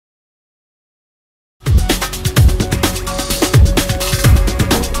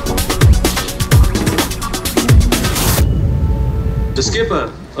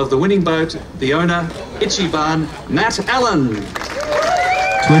skipper of the winning boat, the owner, Ichi barn, Matt Allen.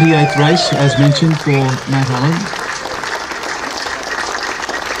 28th race, as mentioned, for Matt Allen.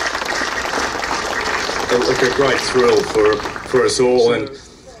 It was a great thrill for us all, and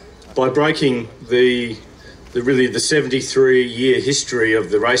by breaking the 73-year history of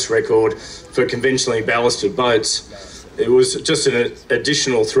the race record for conventionally ballasted boats, it was just an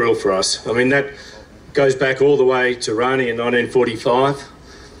additional thrill for us. I mean, that goes back all the way to Rani in 1945,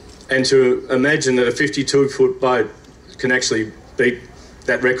 and to imagine that a 52-foot boat can actually beat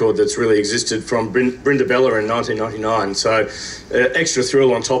that record that's really existed from Brindabella in 1999. So extra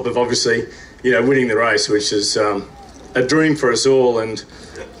thrill on top of, obviously, winning the race, which is a dream for us all. And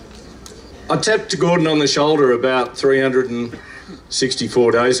I tapped Gordon on the shoulder about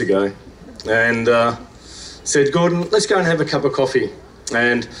 364 days ago and said, Gordon, let's go and have a cup of coffee.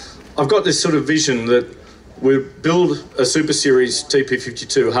 And I've got this sort of vision that we'll build a Super Series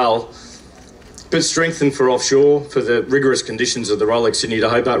TP52 hull, but strengthened for offshore for the rigorous conditions of the Rolex Sydney to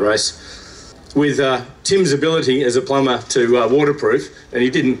Hobart race, with Tim's ability as a plumber to waterproof, and he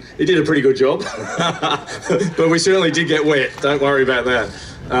did a pretty good job, but we certainly did get wet, don't worry about that.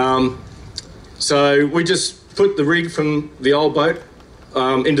 So we just put the rig from the old boat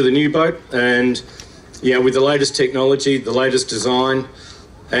into the new boat, and with the latest technology, the latest design,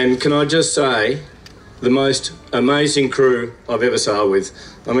 and can I just say, the most amazing crew I've ever sailed with.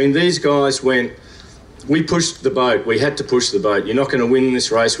 I mean, these guys we pushed the boat. We had to push the boat. You're not going to win this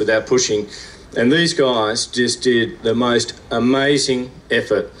race without pushing. And these guys just did the most amazing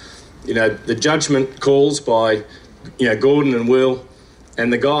effort. The judgment calls by, Gordon and Will,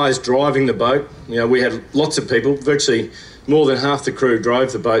 and the guys driving the boat. We had lots of people, virtually more than half the crew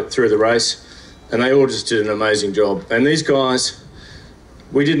drove the boat through the race, and they all just did an amazing job. And these guys,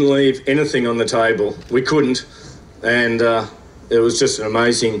 we didn't leave anything on the table. We couldn't. And it was just an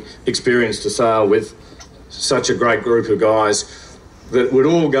amazing experience to sail with such a great group of guys that would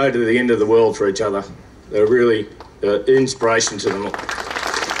all go to the end of the world for each other. They're really inspiration to them.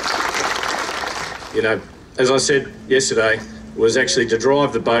 As I said yesterday, was actually to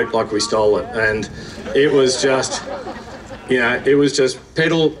drive the boat like we stole it. And it was just,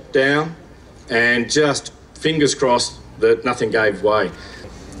 pedal down and just fingers crossed that nothing gave way.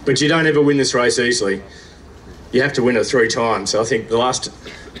 But you don't ever win this race easily. You have to win it 3 times. I think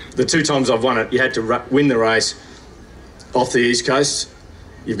the 2 times I've won it, you had to win the race off the East Coast.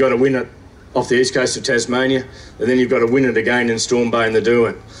 You've got to win it off the East Coast of Tasmania, and then you've got to win it again in Storm Bay and the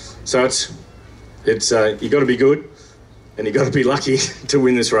Derwent. So you've got to be good, and you've got to be lucky to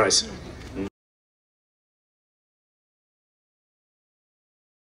win this race.